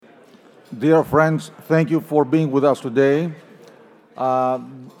Dear friends, thank you for being with us today. Uh,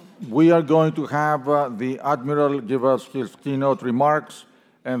 we are going to have the Admiral give us his keynote remarks,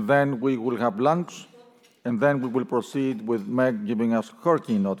 and then we will have lunch, and then we will proceed with Meg giving us her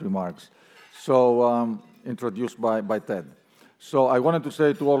keynote remarks. So, introduced by Ted. So I wanted to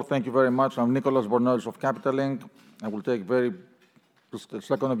say to all, thank you very much. I'm Nicholas Bornelis of Capital Link. I will take just a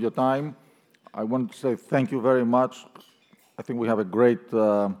second of your time. I want to say thank you very much. I think we have a great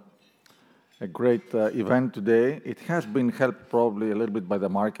event today. It has been helped probably a little bit by the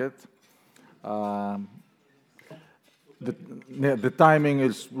market. The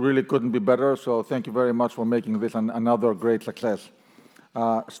timing really couldn't be better, so thank you very much for making this another great success.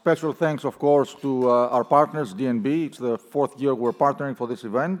 Special thanks, of course, to our partners, DNB. It's the fourth year we're partnering for this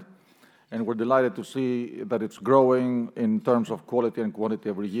event, and we're delighted to see that it's growing in terms of quality and quantity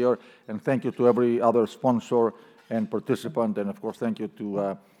every year. And thank you to every other sponsor and participant, and of course, thank you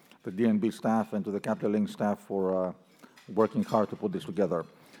to the DNB staff and to the Capital Link staff for working hard to put this together.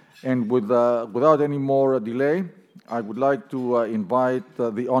 And without any more delay, I would like to invite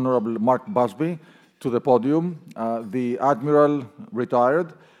the Honorable Mark Busby to the podium. The Admiral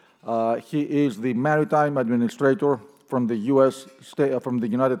retired. He is the Maritime Administrator from the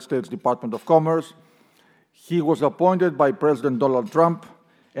United States Department of Commerce. He was appointed by President Donald Trump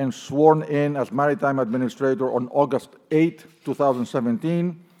and sworn in as Maritime Administrator on August 8,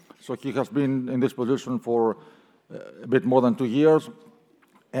 2017. So he has been in this position for a bit more than 2 years.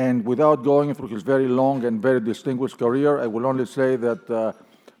 And without going through his very long and very distinguished career, I will only say that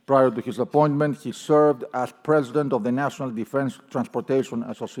prior to his appointment, he served as President of the National Defense Transportation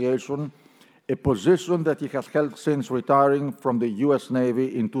Association, a position that he has held since retiring from the U.S.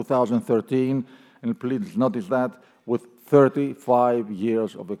 Navy in 2013, and please notice that, with 35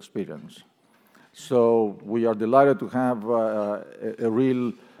 years of experience. So we are delighted to have a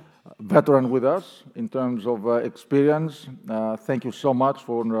real veteran with us in terms of experience. Thank you so much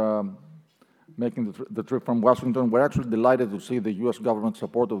for making the trip from Washington. We're actually delighted to see the U.S. government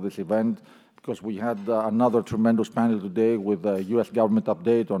support of this event because we had another tremendous panel today with the U.S. government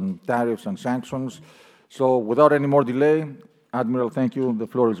update on tariffs and sanctions. So without any more delay, Admiral, thank you. The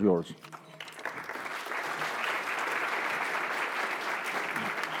floor is yours.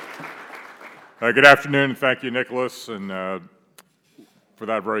 Good afternoon. Thank you, Nicholas, and for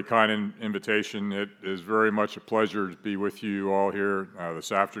that very kind invitation. It is very much a pleasure to be with you all here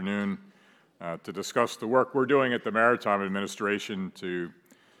this afternoon to discuss the work we're doing at the Maritime Administration to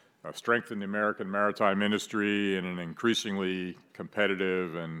strengthen the American maritime industry in an increasingly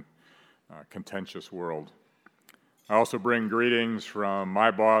competitive and contentious world. I also bring greetings from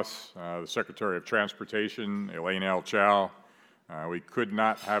my boss, the Secretary of Transportation, Elaine L. Chao. We could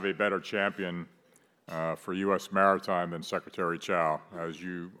not have a better champion for U.S. Maritime than Secretary Chao. As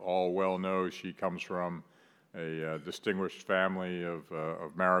you all well know, she comes from a distinguished family of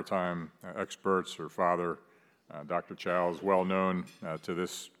maritime experts. Her father, Dr. Chao, is well known to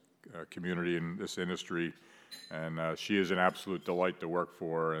this community and this industry, and she is an absolute delight to work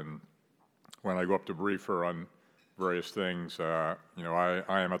for. And when I go up to brief her on various things, I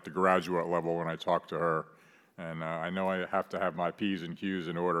am at the graduate level when I talk to her. And I know I have to have my P's and Q's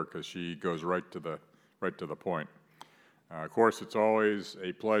in order because she goes right to the point. Of course, it's always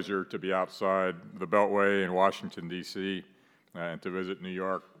a pleasure to be outside the Beltway in Washington, D.C., and to visit New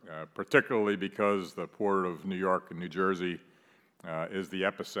York, particularly because the Port of New York and New Jersey is the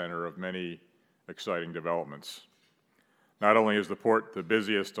epicenter of many exciting developments. Not only is the port the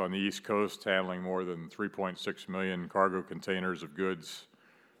busiest on the East Coast, handling more than 3.6 million cargo containers of goods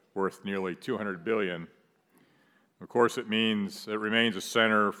worth nearly $200 billion, of course, it remains a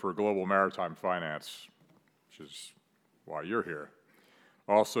center for global maritime finance, which is why you're here.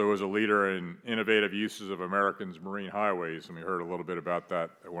 Also, as a leader in innovative uses of Americans' marine highways, and we heard a little bit about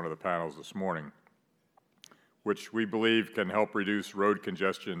that at one of the panels this morning, which we believe can help reduce road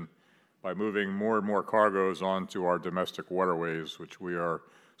congestion by moving more and more cargoes onto our domestic waterways, which we are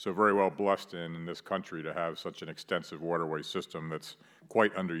so very well blessed in this country to have such an extensive waterway system that's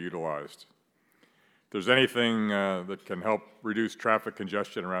quite underutilized. If there's anything that can help reduce traffic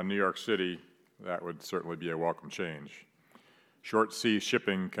congestion around New York City, that would certainly be a welcome change. Short sea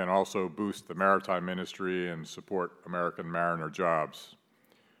shipping can also boost the maritime industry and support American mariner jobs.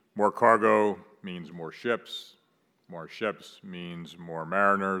 More cargo means more ships means more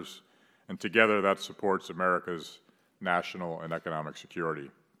mariners, and together that supports America's national and economic security.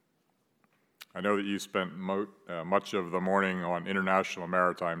 I know that you spent much of the morning on international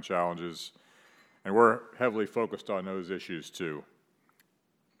maritime challenges, and we're heavily focused on those issues too.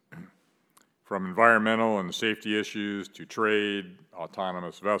 From environmental and safety issues to trade,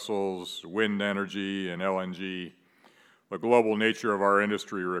 autonomous vessels, wind energy, and LNG, the global nature of our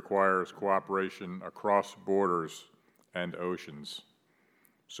industry requires cooperation across borders and oceans.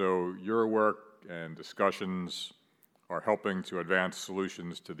 So your work and discussions are helping to advance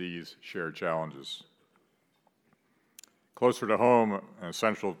solutions to these shared challenges. Closer to home and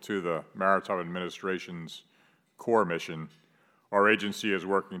essential to the Maritime Administration's core mission, our agency is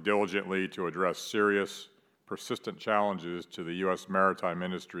working diligently to address serious, persistent challenges to the U.S. maritime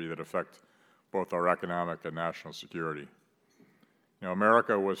industry that affect both our economic and national security. You know,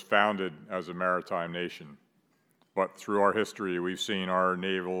 America was founded as a maritime nation, but through our history, we've seen our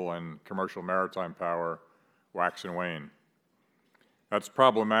naval and commercial maritime power wax and wane. That's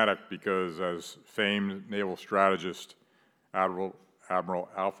problematic because, as famed naval strategist Admiral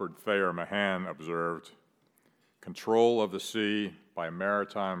Alfred Thayer Mahan observed, control of the sea by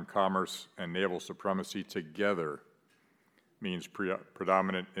maritime commerce and naval supremacy together means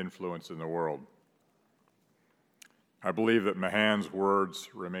predominant influence in the world. I believe that Mahan's words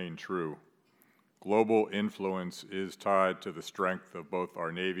remain true. Global influence is tied to the strength of both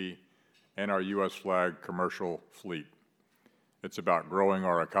our Navy and our U.S. flag commercial fleet. It's about growing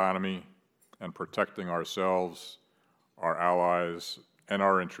our economy and protecting ourselves, our allies, and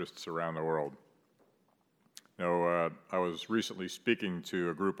our interests around the world. You know, I was recently speaking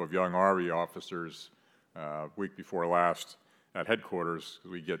to a group of young Army officers week before last at headquarters.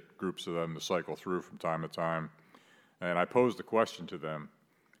 We get groups of them to cycle through from time to time. And I posed the question to them,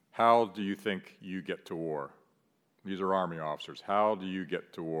 how do you think you get to war? These are Army officers. How do you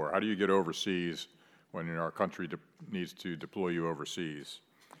get to war? How do you get overseas when our country needs to deploy you overseas?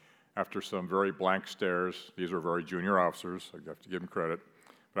 After some very blank stares, these were very junior officers, I have to give them credit,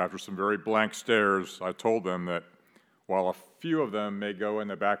 but after some very blank stares, I told them that while a few of them may go in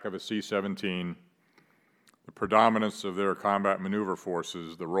the back of a C-17, the predominance of their combat maneuver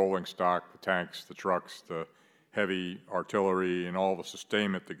forces, the rolling stock, the tanks, the trucks, the heavy artillery, and all the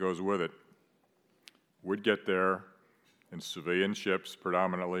sustainment that goes with it, would get there in civilian ships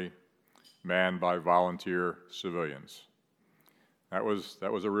predominantly, manned by volunteer civilians. That was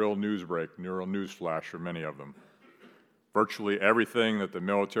a real news break, real news flash for many of them. Virtually everything that the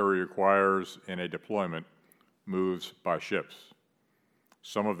military requires in a deployment moves by ships.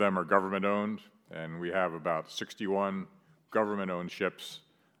 Some of them are government-owned, and we have about 61 government-owned ships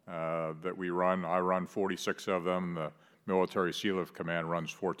that we run. I run 46 of them. The Military Sealift Command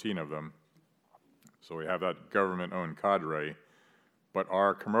runs 14 of them. So we have that government-owned cadre. But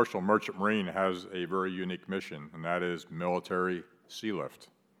our commercial merchant marine has a very unique mission, and that is military sealift.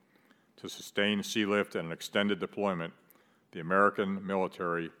 To sustain sealift and an extended deployment, the American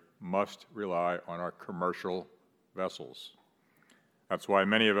military must rely on our commercial vessels. That's why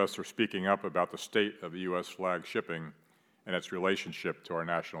many of us are speaking up about the state of the U.S. flag shipping and its relationship to our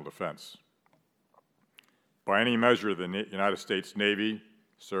national defense. By any measure, the United States Navy,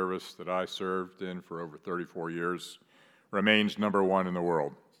 service that I served in for over 34 years, remains #1 in the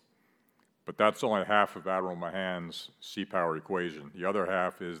world. But that's only half of Admiral Mahan's sea power equation. The other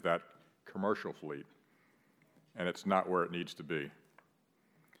half is that commercial fleet, and it's not where it needs to be.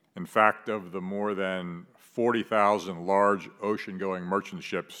 In fact, of the more than 40,000 large ocean-going merchant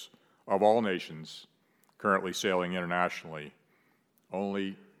ships of all nations currently sailing internationally,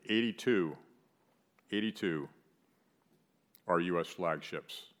 only 82 are U.S.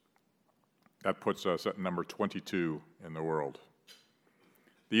 flagships. That puts us at number 22 in the world.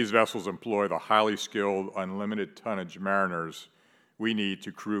 These vessels employ the highly skilled, unlimited tonnage mariners we need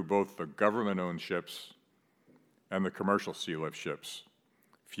to crew both the government-owned ships and the commercial sealift ships.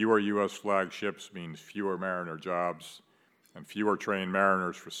 Fewer U.S. flag ships means fewer mariner jobs and fewer trained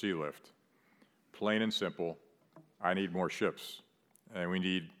mariners for sealift. Plain and simple, I need more ships, and we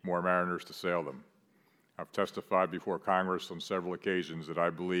need more mariners to sail them. I've testified before Congress on several occasions that I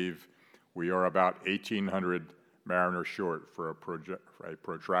believe we are about 1,800 mariners short for a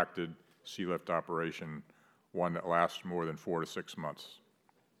protracted sealift operation, one that lasts more than 4 to 6 months.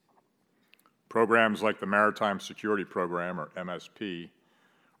 Programs like the Maritime Security Program, or MSP,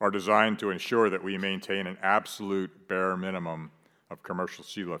 are designed to ensure that we maintain an absolute bare minimum of commercial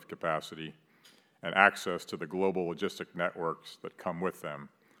sealift capacity and access to the global logistic networks that come with them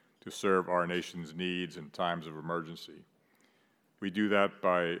to serve our nation's needs in times of emergency. We do that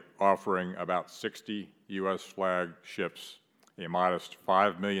by offering about 60 U.S. flag ships a modest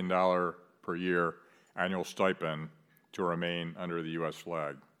 $5 million per year annual stipend to remain under the U.S.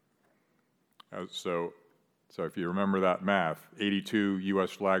 flag. So if you remember that math, 82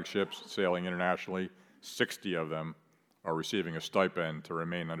 U.S. flagships sailing internationally, 60 of them are receiving a stipend to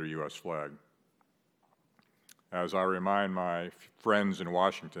remain under U.S. flag. as I remind my friends in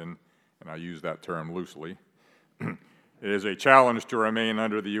Washington, and I use that term loosely, it is a challenge to remain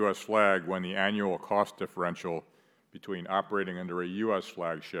under the U.S. flag when the annual cost differential between operating under a U.S.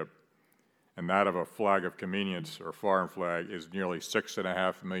 flagship and that of a flag of convenience or foreign flag is nearly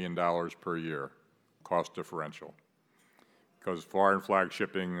 $6.5 million per year, cost differential. Because foreign flag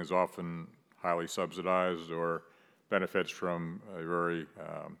shipping is often highly subsidized or benefits from a very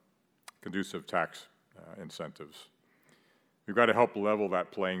conducive tax incentives. We've got to help level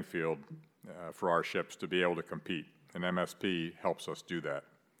that playing field for our ships to be able to compete, and MSP helps us do that.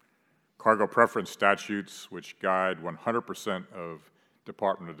 Cargo preference statutes, which guide 100% of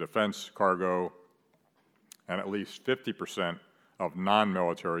Department of Defense cargo and at least 50% of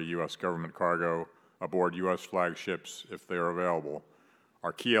non-military U.S. government cargo aboard U.S. flagships, if they are available,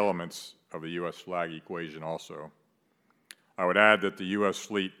 are key elements of the U.S. flag equation also. I would add that the U.S.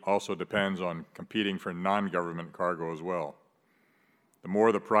 fleet also depends on competing for non-government cargo as well. The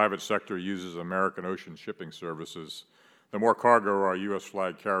more the private sector uses American ocean shipping services, the more cargo our U.S.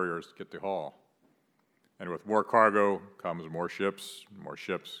 flag carriers get to haul. And with more cargo comes more ships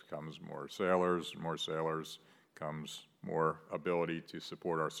comes more sailors comes more ability to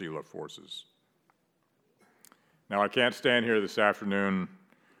support our sealift forces. Now, I can't stand here this afternoon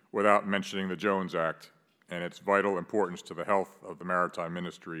without mentioning the Jones Act and its vital importance to the health of the maritime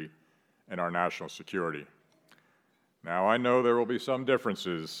industry and our national security. Now, I know there will be some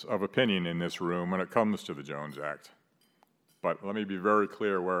differences of opinion in this room when it comes to the Jones Act, but let me be very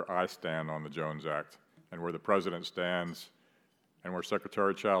clear where I stand on the Jones Act and where the President stands and where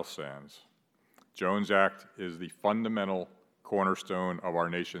Secretary Chao stands. Jones Act is the fundamental cornerstone of our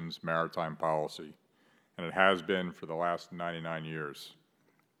nation's maritime policy, and it has been for the last 99 years.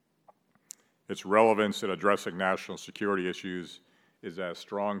 Its relevance in addressing national security issues is as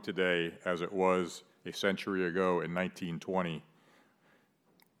strong today as it was a century ago in 1920,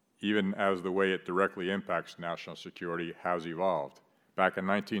 even as the way it directly impacts national security has evolved. Back in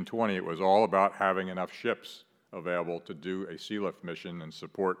 1920, it was all about having enough ships available to do a sealift mission and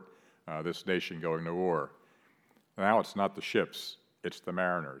support this nation going to war. Now it's not the ships, it's the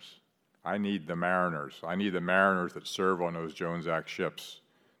mariners. I need the mariners. I need the mariners that serve on those Jones Act ships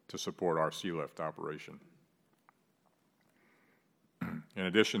to support our sealift operation. In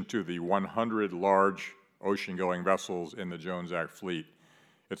addition to the 100 large ocean-going vessels in the Jones Act fleet,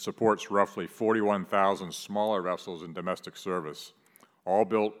 it supports roughly 41,000 smaller vessels in domestic service, all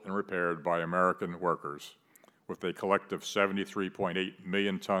built and repaired by American workers, with a collective 73.8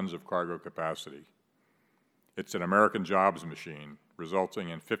 million tons of cargo capacity. It's an American jobs machine, resulting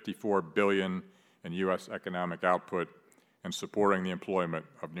in $54 billion in U.S. economic output and supporting the employment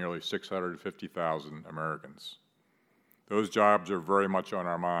of nearly 650,000 Americans. Those jobs are very much on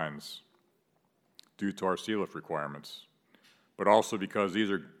our minds due to our sealift requirements, but also because these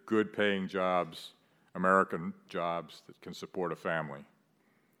are good-paying jobs, American jobs that can support a family.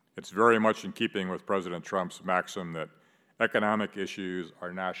 It's very much in keeping with President Trump's maxim that economic issues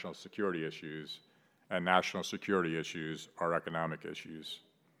are national security issues, and national security issues are economic issues.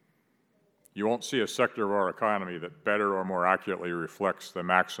 You won't see a sector of our economy that better or more accurately reflects that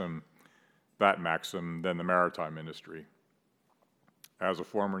maxim than the maritime industry. As a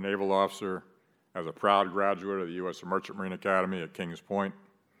former naval officer, as a proud graduate of the U.S. Merchant Marine Academy at Kings Point,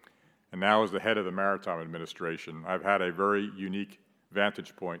 and now as the head of the Maritime Administration, I've had a very unique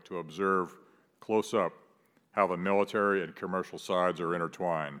vantage point to observe close up how the military and commercial sides are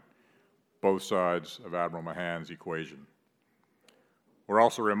intertwined, both sides of Admiral Mahan's equation. We're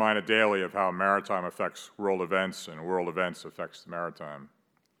also reminded daily of how maritime affects world events and world events affects the maritime.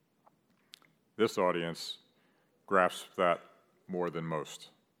 This audience grasps that more than most.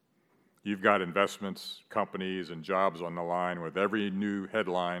 You've got investments, companies, and jobs on the line with every new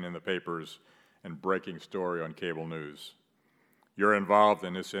headline in the papers and breaking story on cable news. You're involved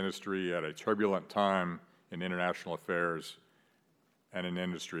in this industry at a turbulent time in international affairs and in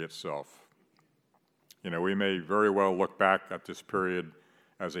industry itself. You know, we may very well look back at this period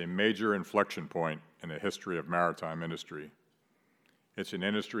as a major inflection point in the history of maritime industry. It's an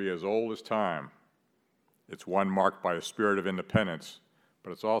industry as old as time. It's one marked by a spirit of independence,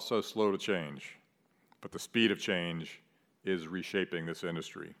 but it's also slow to change. But the speed of change is reshaping this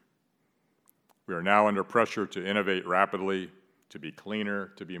industry. We are now under pressure to innovate rapidly, to be cleaner,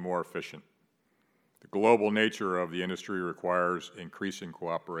 to be more efficient. The global nature of the industry requires increasing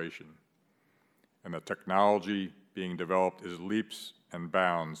cooperation, and the technology being developed is leaps and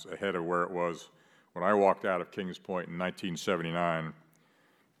bounds ahead of where it was when I walked out of Kings Point in 1979,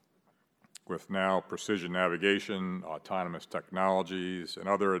 with now precision navigation, autonomous technologies, and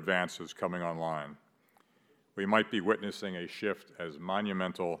other advances coming online. we might be witnessing a shift as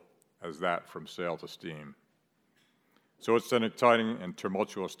monumental as that from sail to steam. So it's an exciting and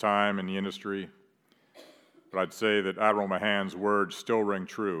tumultuous time in the industry, but I'd say that Admiral Mahan's words still ring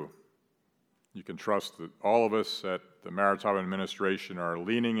true. You can trust that all of us at the Maritime Administration are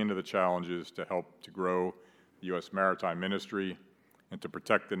leaning into the challenges to help to grow the U.S. maritime industry and to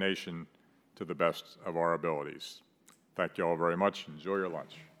protect the nation to the best of our abilities. Thank you all very much. Enjoy your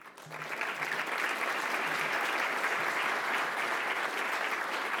lunch.